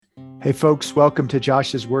Hey folks, welcome to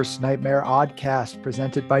Josh's Worst Nightmare Oddcast,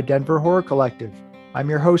 presented by Denver Horror Collective. I'm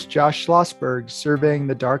your host, Josh Schlossberg, surveying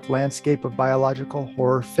the dark landscape of biological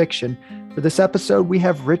horror fiction. For this episode, we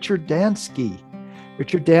have Richard Dansky.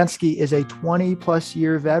 Richard Dansky is a 20-plus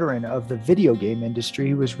year veteran of the video game industry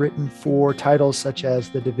who has written for titles such as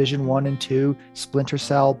The Division 1 and 2, Splinter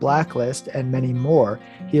Cell, Blacklist, and many more.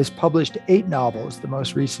 He has published 8 novels, the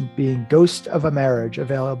most recent being Ghost of a Marriage,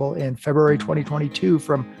 available in February 2022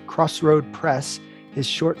 from Crossroad Press. His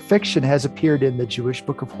short fiction has appeared in the Jewish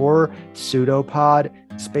Book of Horror, Pseudopod,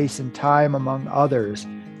 Space and Time, among others.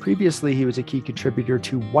 Previously, he was a key contributor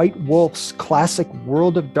to White Wolf's classic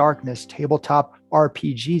World of Darkness tabletop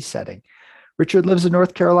RPG setting. Richard lives in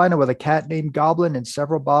North Carolina with a cat named Goblin and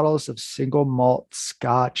several bottles of single malt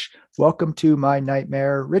scotch. Welcome to my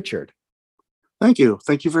nightmare, Richard. Thank you.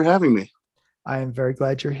 Thank you for having me. I am very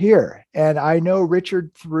glad you're here. And I know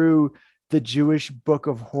Richard through the Jewish Book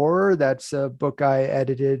of Horror. That's a book I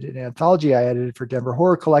edited, an anthology I edited for Denver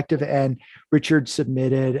Horror Collective. And Richard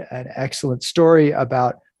submitted an excellent story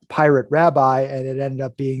about Pirate Rabbi, and it ended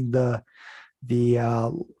up being the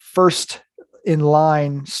first in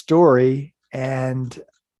line story. And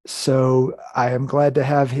so I am glad to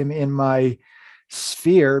have him in my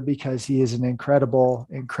sphere because he is an incredible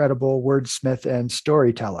wordsmith and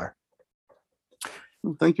storyteller.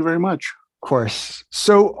 Thank you very much. Of course.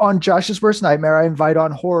 So on Josh's Worst Nightmare, I invite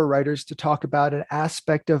on horror writers to talk about an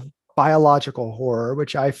aspect of biological horror,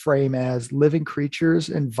 which I frame as living creatures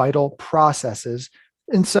and vital processes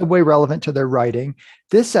in some way relevant to their writing.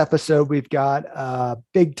 This episode, we've got a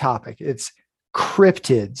big topic. It's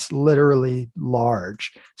cryptids, literally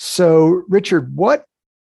large. So, Richard, what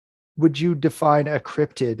would you define a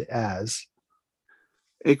cryptid as?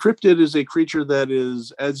 A cryptid is a creature that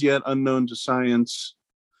is as yet unknown to science.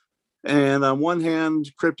 And on one hand,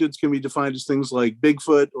 cryptids can be defined as things like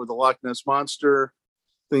Bigfoot or the Loch Ness Monster,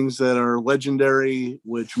 things that are legendary,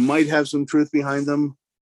 which might have some truth behind them.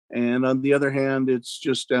 And on the other hand, it's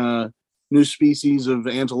just new species of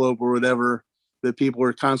antelope or whatever that people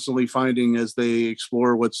are constantly finding as they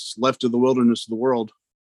explore what's left of the wilderness of the world.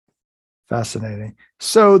 Fascinating.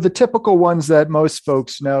 So the typical ones that most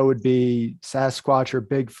folks know would be Sasquatch or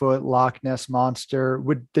Bigfoot, Loch Ness Monster.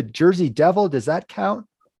 Would the Jersey Devil, does that count?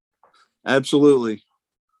 Absolutely.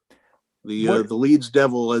 The Leeds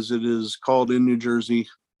Devil, as it is called in New Jersey.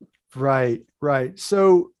 Right.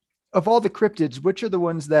 So of all the cryptids, which are the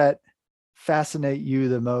ones that fascinate you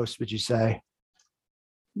the most, would you say?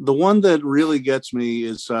 The one that really gets me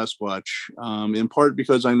is Sasquatch, in part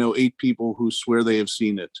because I know 8 people who swear they have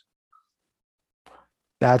seen it.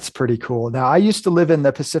 That's pretty cool. Now, I used to live in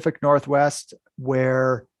the Pacific Northwest,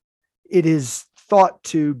 where it is thought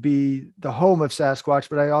to be the home of Sasquatch,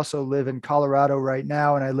 but I also live in Colorado right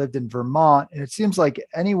now, and I lived in Vermont. And it seems like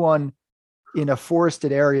anyone in a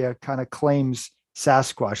forested area kind of claims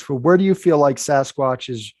Sasquatch. But where do you feel like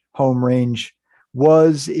Sasquatch's home range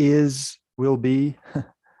was, is, will be?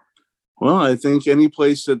 Well, I think any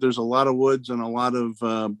place that there's a lot of woods and a lot of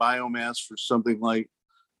biomass for something like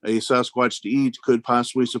a Sasquatch to eat could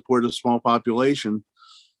possibly support a small population.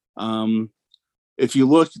 If you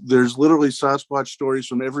look, there's literally Sasquatch stories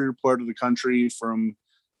from every part of the country, from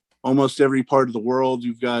almost every part of the world.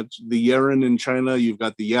 You've got the Yeren in China, you've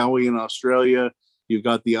got the Yowie in Australia, you've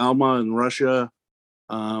got the Alma in Russia.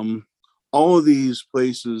 All of these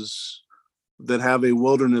places that have a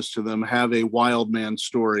wilderness to them have a wild man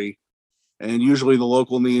story. And usually the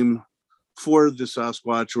local name for the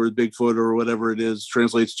Sasquatch or Bigfoot or whatever it is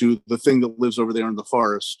translates to the thing that lives over there in the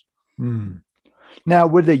forest. Now,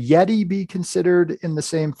 would the Yeti be considered in the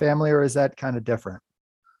same family, or is that kind of different?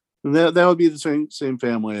 That would be the same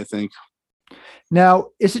family, I think. Now,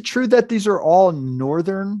 is it true that these are all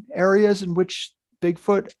northern areas in which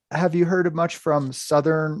Bigfoot? Have you heard of much from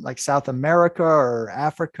southern, like South America or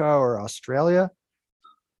Africa or Australia?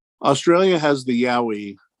 Australia has the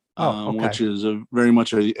Yowie, okay. which is very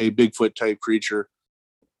much a Bigfoot type creature.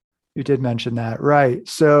 You did mention that, right?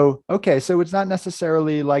 So, okay, so it's not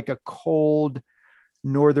necessarily like a cold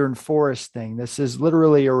northern forest thing. This is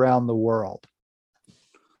literally around the world.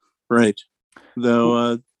 Right.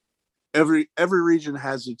 Though every region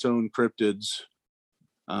has its own cryptids.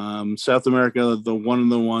 South America, the one of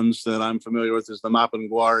the ones that I'm familiar with is the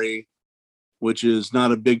Mapinguari, which is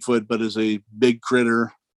not a Bigfoot, but is a big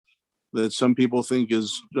critter that some people think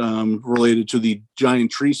is related to the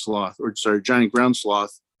giant giant ground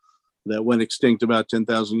sloth that went extinct about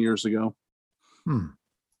 10,000 years ago.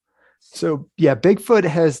 So yeah, Bigfoot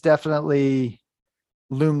has definitely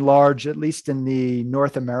loomed large, at least in the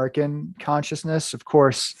North American consciousness. Of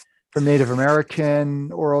course, from Native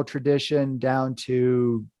American oral tradition down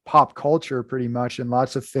to pop culture, pretty much, in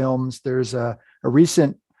lots of films. There's a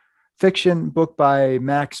recent fiction book by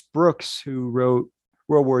Max Brooks, who wrote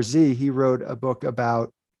World War Z. He wrote a book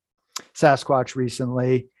about Sasquatch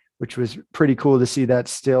recently, which was pretty cool to see that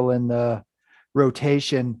still in the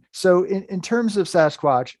rotation. So in terms of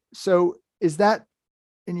Sasquatch, so is that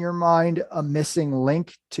in your mind a missing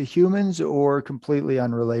link to humans or completely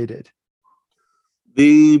unrelated?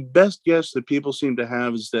 The best guess that people seem to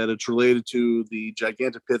have is that it's related to the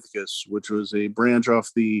Gigantopithecus, which was a branch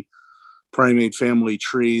off the primate family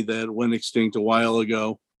tree that went extinct a while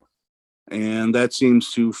ago. And that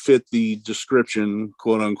seems to fit the description,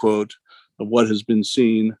 quote unquote, of what has been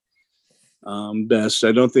seen best.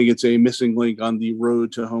 I don't think it's a missing link on the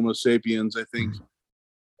road to Homo sapiens. I think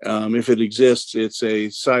if it exists, it's a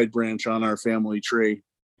side branch on our family tree.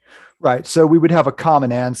 Right. So we would have a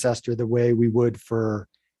common ancestor the way we would for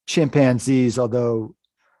chimpanzees, although,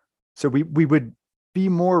 so we would be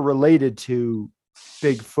more related to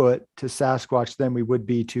Bigfoot, to Sasquatch, than we would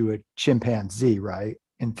be to a chimpanzee, right?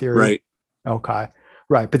 In theory. Right. Okay.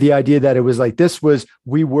 Right. But the idea that it was like,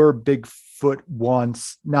 we were Bigfoot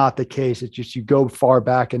once, not the case. It's just you go far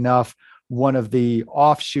back enough, one of the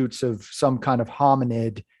offshoots of some kind of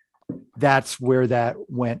hominid, that's where that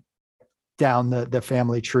went down the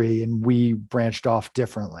family tree, and we branched off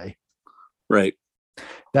differently. Right.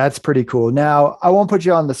 That's pretty cool. Now, I won't put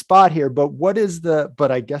you on the spot here, but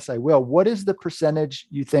but I guess I will. What is the percentage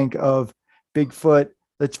you think of Bigfoot,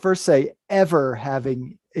 let's first say, ever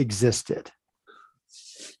having existed?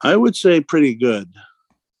 I would say pretty good.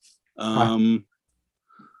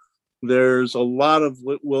 There's a lot of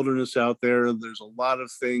wilderness out there. There's a lot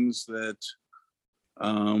of things that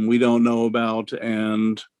we don't know about,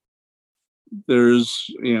 and there's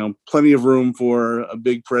plenty of room for a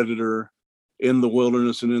big predator in the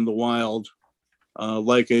wilderness and in the wild,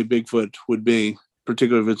 like a Bigfoot would be,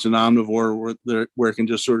 particularly if it's an omnivore where it can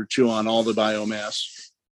just sort of chew on all the biomass.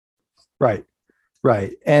 Right.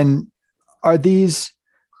 And are these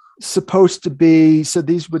supposed to be, so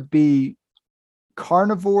these would be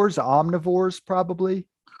carnivores, omnivores, probably?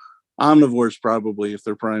 Omnivores, probably, if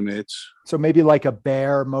they're primates. So maybe like a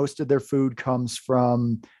bear, most of their food comes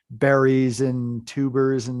from berries and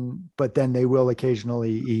tubers, but then they will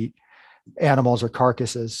occasionally eat animals or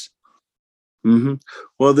carcasses. Mm-hmm.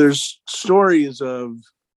 Well, there's stories of,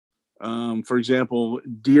 for example,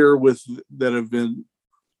 deer that have been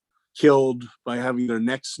killed by having their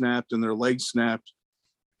necks snapped and their legs snapped,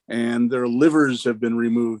 and their livers have been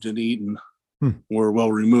removed and eaten. Or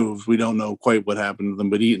well removed. We don't know quite what happened to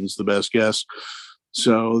them, but eaten's the best guess.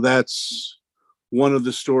 So that's one of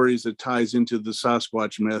the stories that ties into the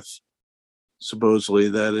Sasquatch myth, supposedly,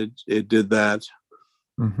 that it did that.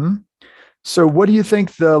 Mm-hmm. So what do you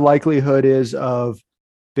think the likelihood is of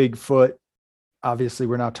Bigfoot? Obviously,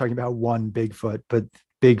 we're not talking about one Bigfoot, but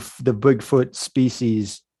the Bigfoot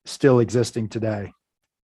species still existing today.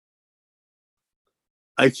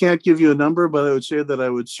 I can't give you a number, but I would say that I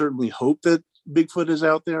would certainly hope that Bigfoot is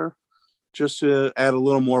out there, just to add a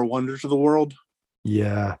little more wonder to the world.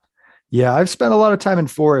 Yeah. I've spent a lot of time in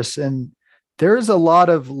forests, and there's a lot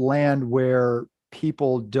of land where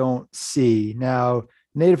people don't see. Now,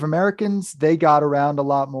 Native Americans, they got around a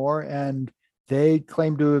lot more, and they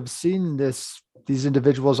claim to have seen these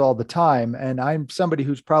individuals all the time. And I'm somebody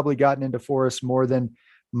who's probably gotten into forests more than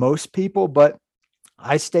most people, but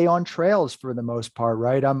I stay on trails for the most part,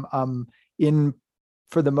 right? I'm in,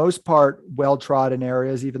 for the most part, well-trodden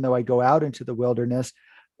areas, even though I go out into the wilderness.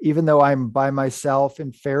 Even though I'm by myself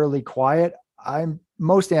and fairly quiet,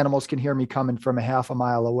 most animals can hear me coming from a half a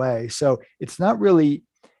mile away. So it's not really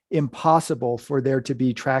impossible for there to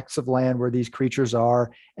be tracts of land where these creatures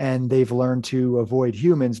are, and they've learned to avoid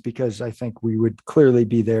humans, because I think we would clearly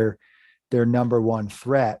be their number one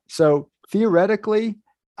threat. So theoretically,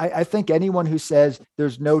 I think anyone who says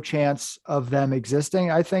there's no chance of them existing,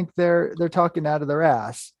 I think they're talking out of their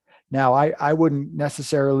ass. Now, I wouldn't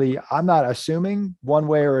necessarily, I'm not assuming one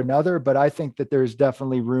way or another, but I think that there's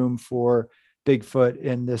definitely room for Bigfoot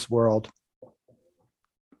in this world.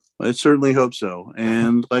 I certainly hope so.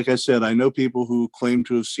 And like I said, I know people who claim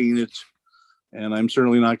to have seen it, and I'm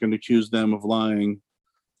certainly not going to accuse them of lying.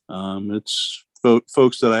 It's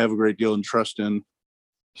folks that I have a great deal of trust in.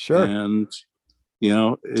 Sure. And,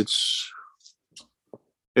 it's,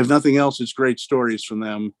 if nothing else, it's great stories from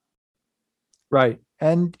them. Right.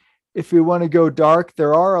 And if we want to go dark,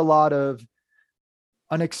 there are a lot of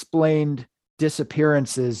unexplained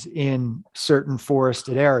disappearances in certain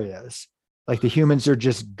forested areas. Like the humans are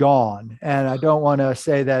just gone. And I don't want to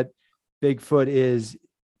say that Bigfoot is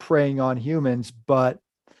preying on humans, but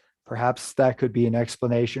perhaps that could be an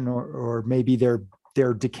explanation, or maybe their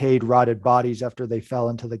decayed, rotted bodies after they fell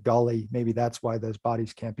into the gully. Maybe that's why those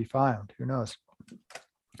bodies can't be found. Who knows?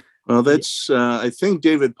 Well, that's I think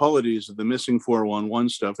David Paulides of the Missing 411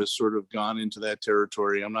 stuff has sort of gone into that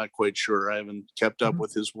territory. I'm not quite sure. I haven't kept up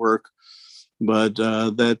with his work, but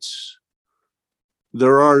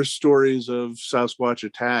there are stories of Sasquatch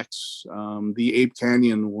attacks. The Ape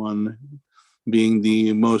Canyon one being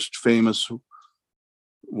the most famous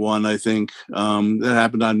one, I think, that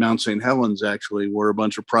happened on Mount St. Helens, actually, where a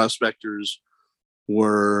bunch of prospectors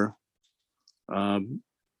were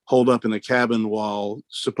holed up in a cabin while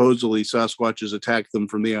supposedly Sasquatches attacked them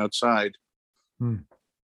from the outside.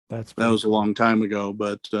 That was a long time ago,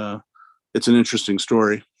 but it's an interesting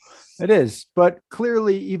story. It is, but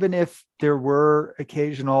clearly, even if there were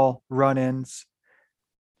occasional run-ins,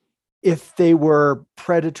 if they were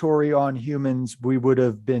predatory on humans, we would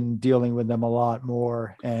have been dealing with them a lot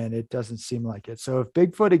more, and it doesn't seem like it. So if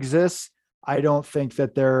Bigfoot exists, I don't think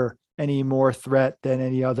that they're any more threat than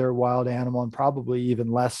any other wild animal, and probably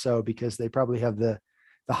even less so, because they probably have the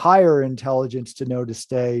higher intelligence to know to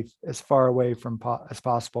stay as far away from as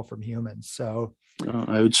possible from humans. So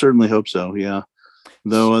I would certainly hope so. Yeah.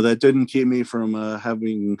 Though that didn't keep me from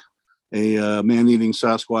having a man-eating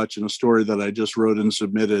Sasquatch in a story that I just wrote and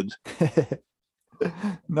submitted.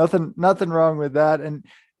 Nothing wrong with that. And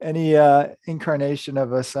any incarnation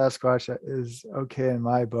of a Sasquatch is okay in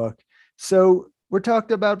my book. So we're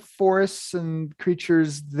talking about forests and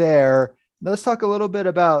creatures there. Now let's talk a little bit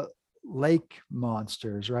about lake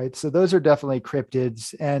monsters, right? So those are definitely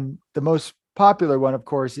cryptids. And the most popular one, of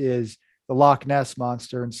course, is the Loch Ness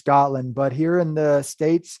monster in Scotland. But here in the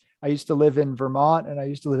States, I used to live in Vermont and I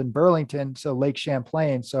used to live in Burlington, so Lake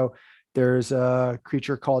Champlain. So there's a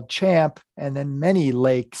creature called Champ, and then many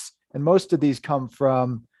lakes. And most of these come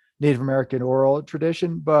from Native American oral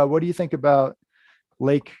tradition. But what do you think about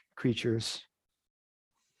lake creatures?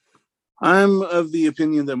 I'm of the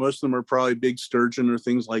opinion that most of them are probably big sturgeon or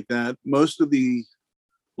things like that. Most of the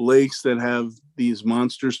lakes that have these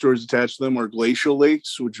monster stories attached to them are glacial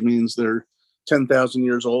lakes, which means they're 10,000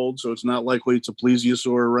 years old. So it's not likely it's a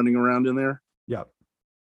plesiosaur running around in there. Yep.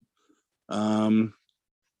 I'm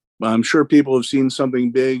sure people have seen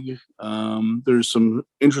something big. There's some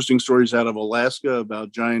interesting stories out of Alaska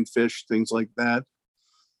about giant fish, things like that.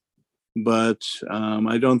 But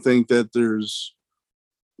I don't think that there's,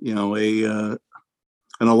 an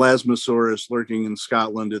Elasmosaurus lurking in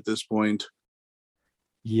Scotland at this point.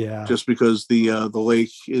 Yeah. Just because the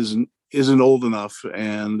lake isn't old enough,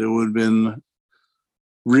 and it would have been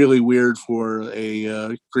really weird for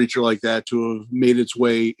a creature like that to have made its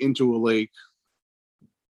way into a lake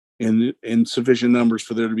in sufficient numbers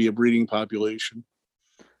for there to be a breeding population.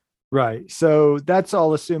 Right. So that's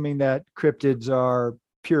all assuming that cryptids are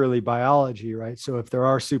purely biology, right? So if there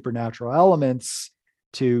are supernatural elements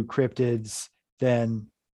to cryptids, then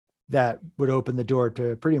that would open the door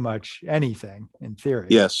to pretty much anything in theory.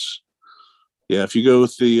 Yes. Yeah. If you go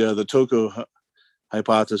with the Toko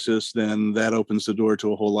hypothesis, then that opens the door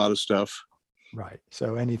to a whole lot of stuff. Right.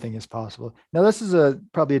 So anything is possible. Now, this is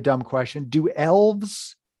probably a dumb question. Do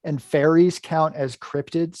elves and fairies count as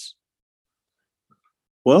cryptids?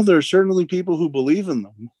 Well, there are certainly people who believe in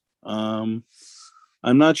them.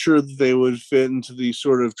 I'm not sure that they would fit into the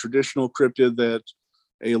sort of traditional cryptid that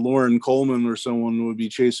a Lauren Coleman or someone would be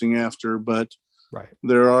chasing after, but right,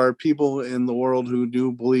 there are people in the world who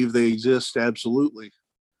do believe they exist. Absolutely.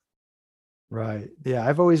 Right. Yeah.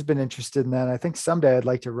 I've always been interested in that. I think someday I'd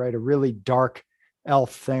like to write a really dark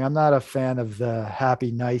elf thing. I'm not a fan of the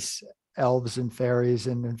happy, nice elves and fairies.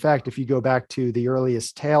 And in fact, if you go back to the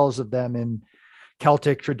earliest tales of them in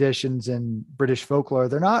Celtic traditions and British folklore,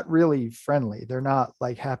 they're not really friendly. They're not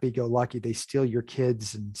like happy-go-lucky. They steal your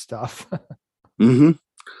kids and stuff. Mm-hmm.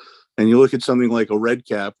 And you look at something like a red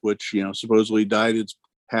cap, which, supposedly dyed its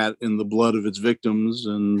hat in the blood of its victims.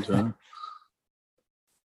 And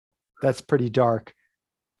that's pretty dark.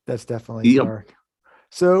 That's definitely dark.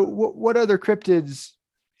 So what other cryptids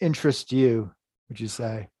interest you, would you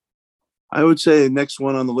say? I would say the next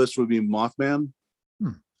one on the list would be Mothman.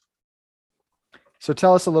 So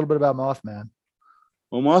tell us a little bit about Mothman.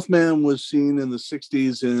 Well, Mothman was seen in the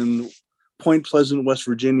 60s in Point Pleasant, West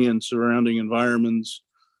Virginia, and surrounding environments,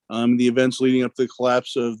 the events leading up to the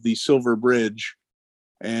collapse of the Silver Bridge.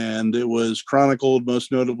 And it was chronicled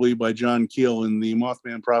most notably by John Keel in the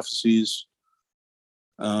Mothman Prophecies.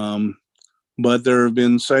 But there have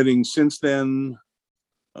been sightings since then,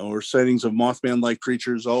 or sightings of Mothman-like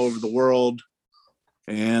creatures all over the world.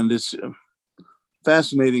 And it's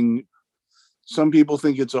fascinating some people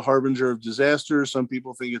think it's a harbinger of disaster. Some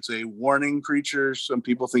people think it's a warning creature. Some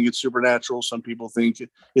people think it's supernatural. Some people think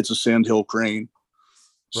it's a sandhill crane.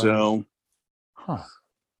 Right. So,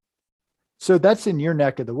 So that's in your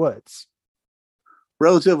neck of the woods.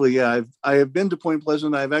 relatively, yeah. I have been to Point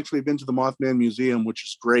Pleasant. I've actually been to the Mothman Museum, which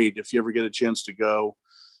is great if you ever get a chance to go.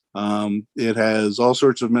 It has all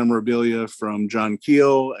sorts of memorabilia from John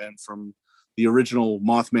Keel and from the original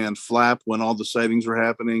Mothman flap when all the sightings were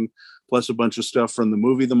happening, plus a bunch of stuff from the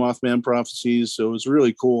movie The Mothman Prophecies. So it was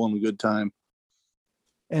really cool and a good time.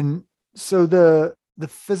 And so the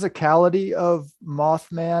physicality of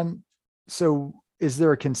Mothman, so is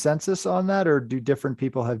there a consensus on that, or do different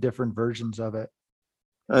people have different versions of it?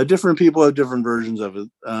 Different people have different versions of it.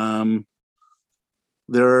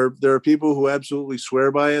 There are people who absolutely swear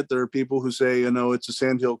by it. There are people who say, it's a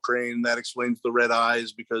sandhill crane. That explains the red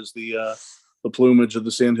eyes because the plumage of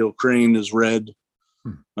the sandhill crane is red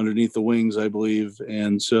underneath the wings, I believe.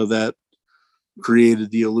 And so that created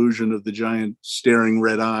the illusion of the giant staring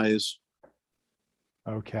red eyes.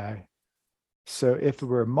 Okay. So if it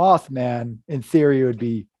were Mothman, in theory, it would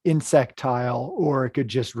be insectile, or it could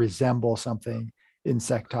just resemble something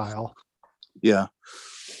insectile. Yeah.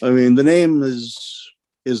 I mean, the name is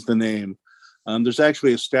the name. There's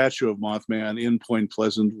actually a statue of Mothman in Point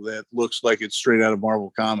Pleasant that looks like it's straight out of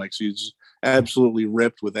Marvel Comics. He's absolutely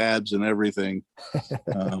ripped with abs and everything.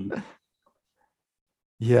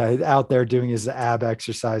 Yeah, out there doing his ab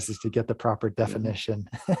exercises to get the proper definition.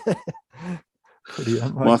 Pretty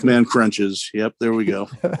unlikely. Mothman crunches. Yep, there we go.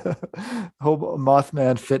 Whole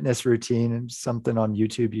Mothman fitness routine, and something on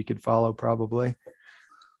YouTube you could follow probably.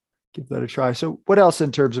 Give that a try. So what else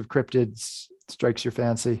in terms of cryptids strikes your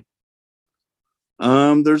fancy?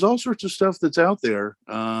 There's all sorts of stuff that's out there.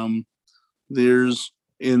 There's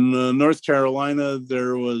in North Carolina,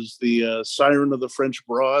 there was the Siren of the French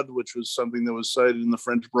Broad, which was something that was sighted in the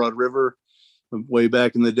French Broad River way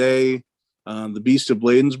back in the day. The Beast of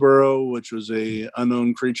Bladensboro, which was a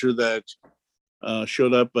unknown creature that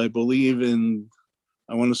showed up, I believe, in,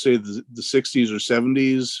 I want to say the 60s or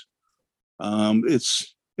 70s.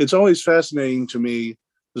 It's always fascinating to me,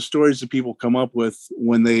 the stories that people come up with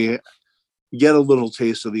when they get a little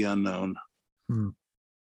taste of the unknown.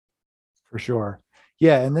 For sure.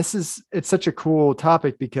 Yeah. And it's such a cool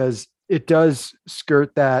topic because it does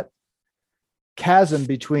skirt that chasm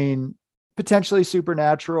between potentially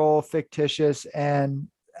supernatural, fictitious, and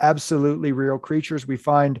absolutely real creatures. We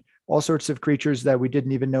find all sorts of creatures that we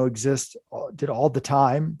didn't even know exist did all the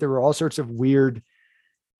time. There were all sorts of weird,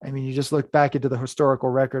 you just look back into the historical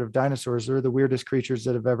record of dinosaurs, they're the weirdest creatures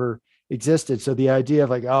that have ever existed. So the idea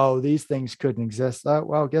of these things couldn't exist.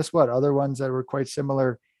 Well, guess what? Other ones that were quite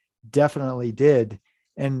similar definitely did.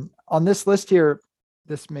 And on this list here,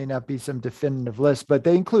 this may not be some definitive list, but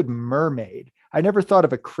they include mermaid. I never thought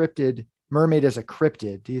of mermaid as a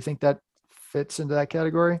cryptid. Do you think that fits into that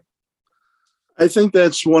category? I think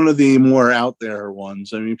that's one of the more out there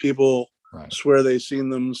ones. People swear they've seen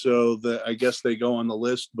them, so that I guess they go on the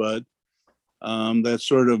list, but that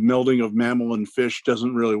sort of melding of mammal and fish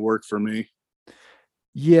doesn't really work for me.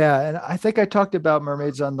 Yeah. And I think I talked about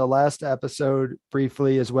mermaids on the last episode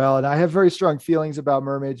briefly as well. And I have very strong feelings about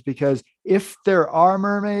mermaids because if there are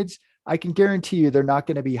mermaids, I can guarantee you they're not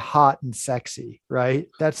going to be hot and sexy, right?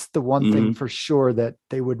 That's the one thing for sure that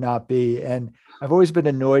they would not be. And I've always been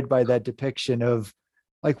annoyed by that depiction of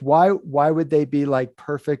why would they be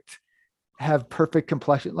perfect, have perfect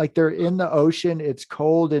complexion? They're in the ocean, it's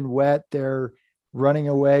cold and wet. They're running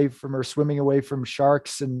away from or swimming away from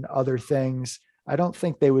sharks and other things. I don't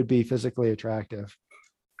think they would be physically attractive.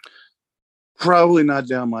 Probably not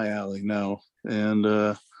down my alley, no.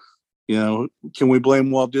 And, can we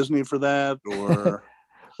blame Walt Disney for that?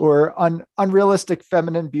 Or unrealistic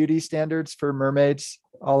feminine beauty standards for mermaids,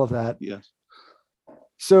 all of that. Yes.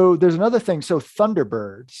 So there's another thing. So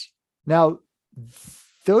Thunderbirds. Now,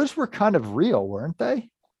 those were kind of real, weren't they?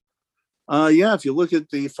 Yeah, if you look at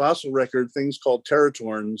the fossil record, things called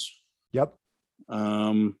teratorns. Yep.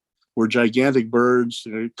 Were gigantic birds,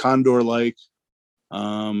 condor-like.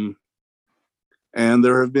 And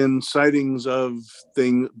there have been sightings of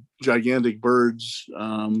gigantic birds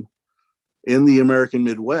in the American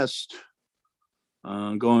Midwest,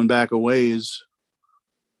 going back a ways.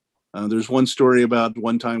 There's one story about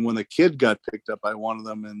one time when a kid got picked up by one of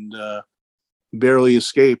them and barely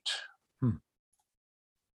escaped.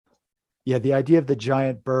 Yeah, the idea of the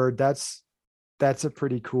giant bird, that's a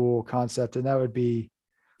pretty cool concept. And that would be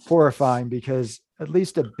horrifying because at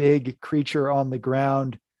least a big creature on the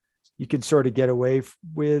ground, you can sort of get away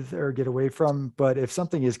with or get away from. But if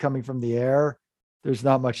something is coming from the air, there's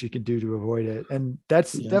not much you can do to avoid it. And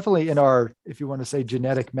that's Yeah. definitely in our, if you want to say,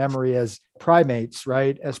 genetic memory as primates,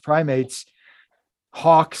 right? As primates,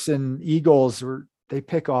 hawks and eagles, they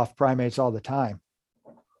pick off primates all the time.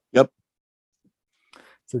 Yep.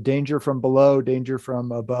 So danger from below, danger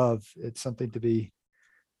from above. It's something to be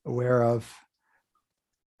aware of.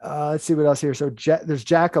 Let's see what else here. So there's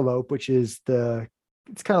jackalope, which is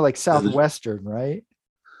it's kind of like southwestern, right?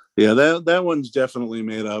 Yeah, that one's definitely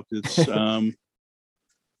made up. It's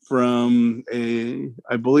from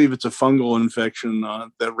I believe it's a fungal infection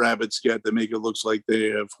that rabbits get that make it looks like they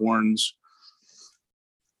have horns.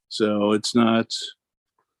 So it's not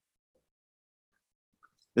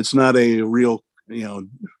a real,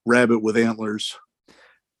 rabbit with antlers.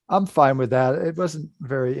 I'm fine with that. It wasn't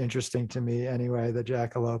very interesting to me anyway, the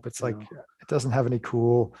jackalope. It's like, it doesn't have any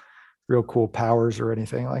real cool powers or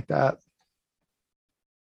anything like that.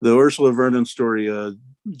 The Ursula Vernon story,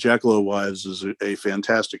 Jackalope Wives, is a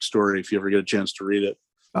fantastic story if you ever get a chance to read it.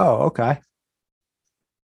 Oh, okay.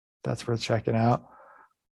 That's worth checking out.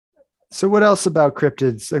 So what else about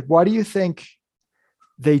cryptids? Like, why do you think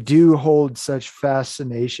they do hold such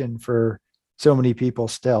fascination for so many people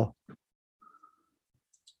still?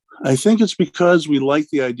 I think it's because we like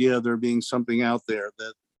the idea of there being something out there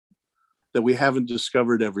that we haven't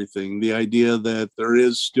discovered everything. The idea that there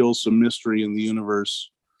is still some mystery in the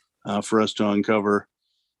universe for us to uncover.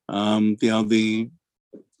 The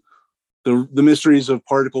mysteries of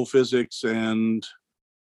particle physics and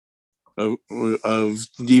of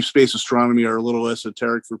deep space astronomy are a little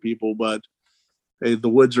esoteric for people, but hey, the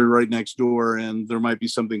woods are right next door and there might be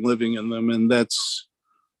something living in them. And that's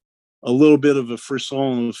a little bit of a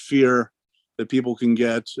frisson of fear that people can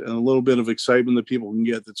get and a little bit of excitement that people can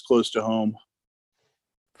get that's close to home.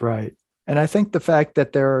 Right. And I think the fact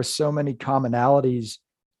that there are so many commonalities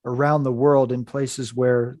around the world in places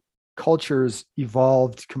where cultures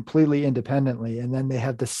evolved completely independently, and then they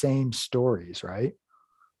have the same stories, right?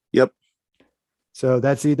 Yep. So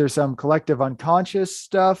that's either some collective unconscious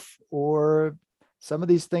stuff or some of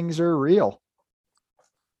these things are real.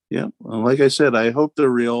 Yeah. Well, like I said, I hope they're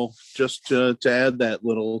real, just to add that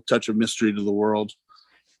little touch of mystery to the world.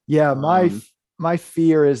 Yeah. My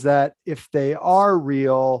fear is that if they are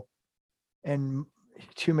real and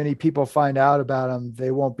too many people find out about them,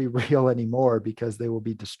 they won't be real anymore because they will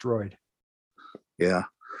be destroyed. Yeah.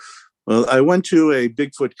 Well, I went to a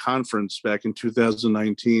Bigfoot conference back in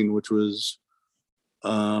 2019, which was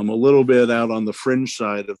a little bit out on the fringe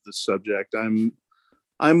side of the subject.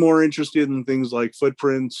 I'm more interested in things like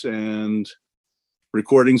footprints and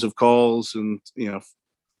recordings of calls and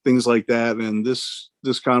things like that. And this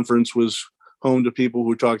conference was home to people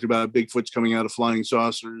who talked about Bigfoot's coming out of flying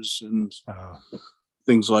saucers and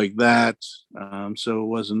things like that. So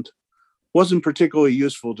it wasn't particularly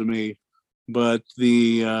useful to me. But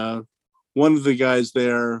the one of the guys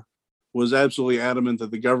there was absolutely adamant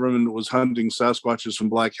that the government was hunting Sasquatches from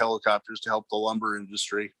black helicopters to help the lumber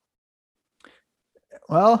industry.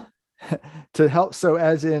 Well, to help. So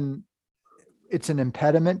as in, it's an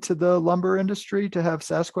impediment to the lumber industry to have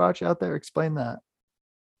Sasquatch out there. Explain that.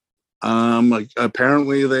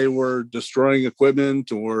 Apparently they were destroying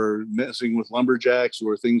equipment or messing with lumberjacks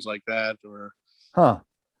or things like that. Or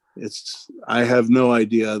I have no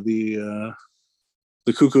idea. The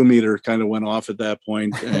cuckoo meter kind of went off at that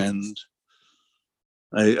point, and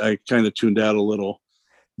I kind of tuned out a little.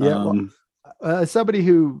 Yeah. As somebody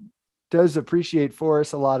who does appreciate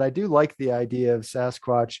forests a lot, I do like the idea of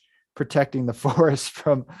Sasquatch protecting the forest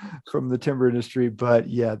from the timber industry. But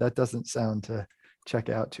yeah, that doesn't sound to check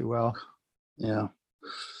out too well. Yeah.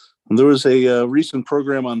 And there was a recent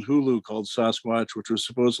program on Hulu called Sasquatch, which was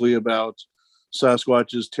supposedly about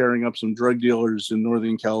Sasquatches tearing up some drug dealers in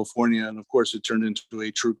Northern California. And of course, it turned into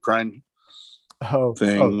a true crime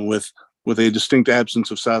thing with a distinct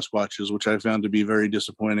absence of Sasquatches, which I found to be very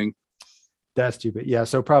disappointing. That's stupid. Yeah.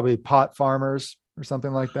 So probably pot farmers or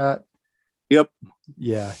something like that. Yep.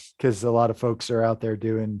 Yeah. Because a lot of folks are out there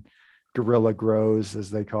doing guerrilla grows,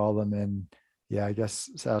 as they call them. And yeah, I guess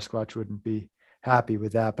Sasquatch wouldn't be happy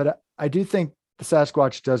with that. But I do think the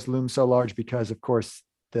Sasquatch does loom so large because, of course,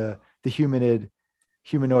 the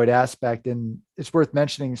humanoid aspect. And it's worth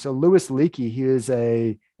mentioning. So Louis Leakey, he is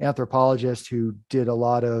a anthropologist who did a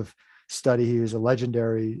lot of study. He was a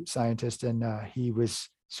legendary scientist, and he was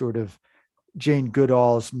sort of Jane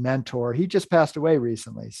Goodall's mentor. He just passed away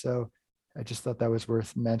recently. So I just thought that was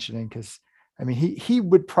worth mentioning because, I mean, he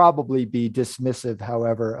would probably be dismissive,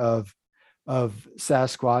 however, of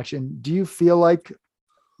Sasquatch. And do you feel like,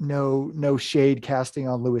 no shade casting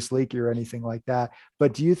on Louis Leakey or anything like that,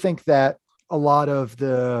 but do you think that a lot of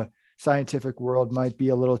the scientific world might be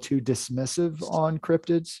a little too dismissive on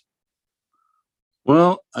cryptids?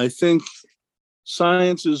 Well, I think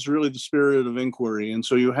science is really the spirit of inquiry. And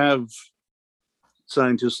so you have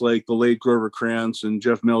scientists like the late Grover Krantz and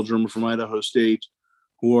Jeff Meldrum from Idaho State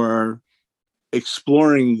who are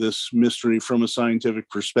exploring this mystery from a scientific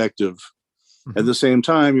perspective. Mm-hmm. At the same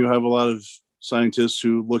time, you have a lot of scientists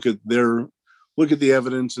who look at the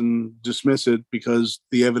evidence and dismiss it because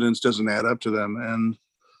the evidence doesn't add up to them. And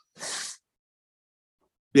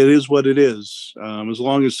it is what it is. As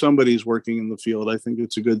long as somebody's working in the field, I think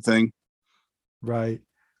it's a good thing. Right.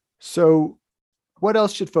 So what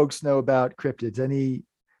else should folks know about cryptids?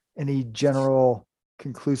 Any general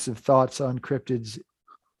conclusive thoughts on cryptids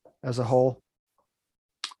as a whole?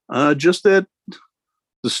 Just that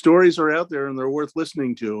the stories are out there and they're worth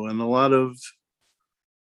listening to. And a lot of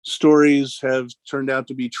stories have turned out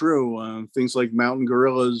to be true. Things like mountain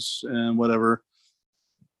gorillas and whatever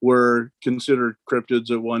were considered cryptids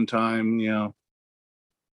at one time,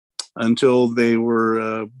 until they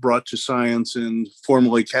were brought to science and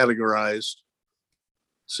formally categorized.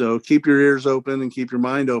 So keep your ears open and keep your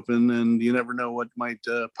mind open, and you never know what might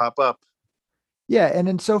pop up. Yeah. And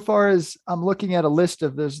insofar as I'm looking at a list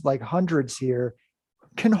of there's like hundreds here,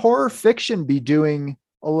 can horror fiction be doing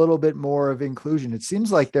a little bit more of inclusion? It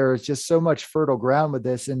seems like there is just so much fertile ground with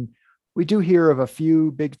this. And we do hear of a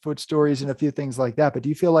few Bigfoot stories and a few things like that, but do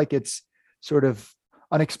you feel like it's sort of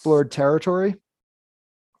unexplored territory?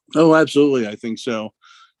 Oh, absolutely. I think so.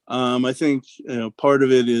 I think part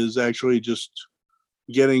of it is actually just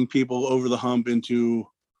getting people over the hump into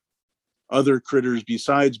other critters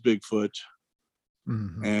besides Bigfoot,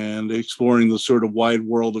 mm-hmm. and exploring the sort of wide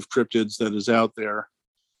world of cryptids that is out there.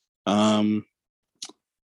 And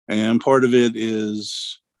part of it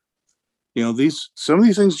is, some of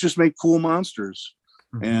these things just make cool monsters,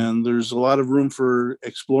 mm-hmm. and there's a lot of room for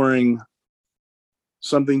exploring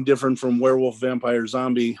something different from werewolf, vampire,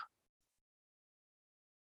 zombie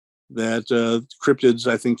that cryptids,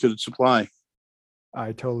 I think, could supply.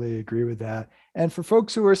 I totally agree with that. And for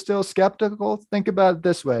folks who are still skeptical, think about it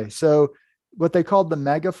this way. So what they called the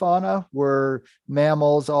megafauna were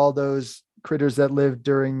mammals, all those critters that lived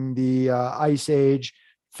during the Ice Age.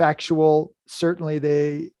 Factual, certainly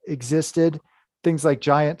they existed. Things like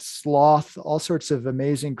giant sloth, all sorts of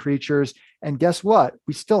amazing creatures. And guess what?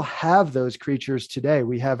 We still have those creatures today.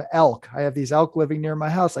 We have elk. I have these elk living near my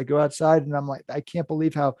house. I go outside and I'm like, I can't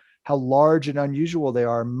believe how large and unusual they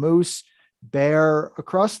are. Moose, bear,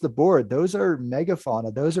 across the board. Those are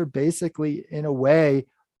megafauna. Those are basically, in a way,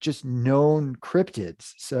 just known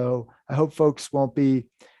cryptids. So I hope folks won't be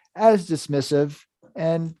as dismissive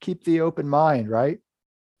and keep the open mind, right?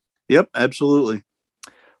 Yep, absolutely.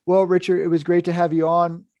 Well, Richard, it was great to have you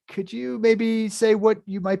on. Could you maybe say what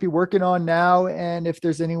you might be working on now and if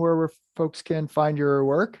there's anywhere where folks can find your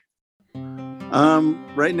work?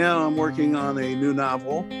 Right now I'm working on a new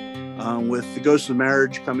novel with The Ghost of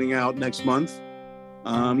Marriage coming out next month.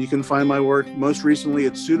 You can find my work most recently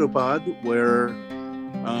at Pseudopod, where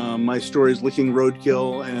my stories Licking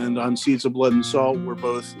Roadkill and On Seeds of Blood and Salt were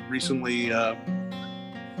both recently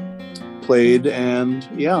played. And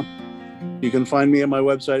you can find me at my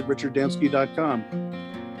website, richarddansky.com.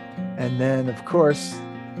 And then, of course,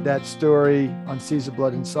 that story On Seeds of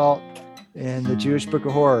Blood and Salt in the Jewish Book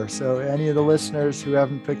of Horror. So any of the listeners who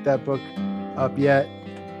haven't picked that book up yet,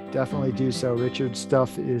 definitely do so. Richard's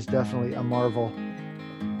stuff is definitely a marvel.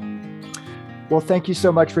 Well, thank you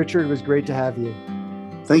so much, Richard. It was great to have you.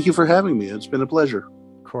 Thank you for having me. It's been a pleasure.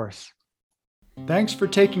 Of course. Thanks for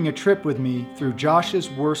taking a trip with me through Josh's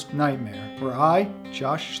Worst Nightmare, where I,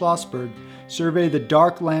 Josh Schlossberg, survey the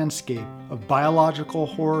dark landscape of biological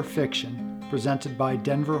horror fiction presented by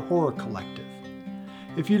Denver Horror Collective.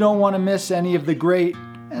 If you don't want to miss any of the great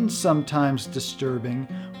and sometimes disturbing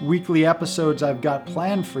weekly episodes I've got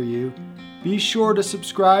planned for you, be sure to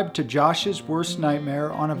subscribe to Josh's Worst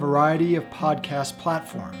Nightmare on a variety of podcast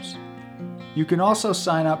platforms. You can also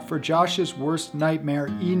sign up for Josh's Worst Nightmare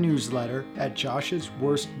e-newsletter at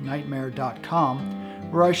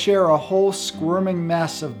joshsworstnightmare.com, where I share a whole squirming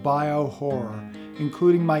mess of bio-horror,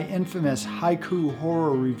 including my infamous haiku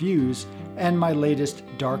horror reviews and my latest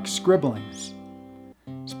dark scribblings.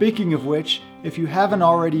 Speaking of which, if you haven't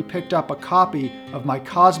already picked up a copy of my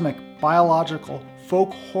cosmic biological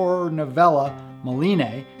folk horror novella,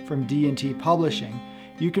 Maline, from D&T Publishing,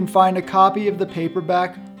 you can find a copy of the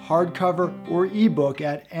paperback, hardcover, or ebook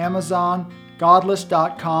at Amazon,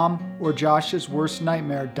 Godless.com, or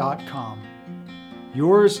Josh'sWorstNightmare.com.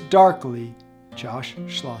 Yours darkly, Josh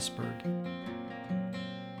Schlossberg.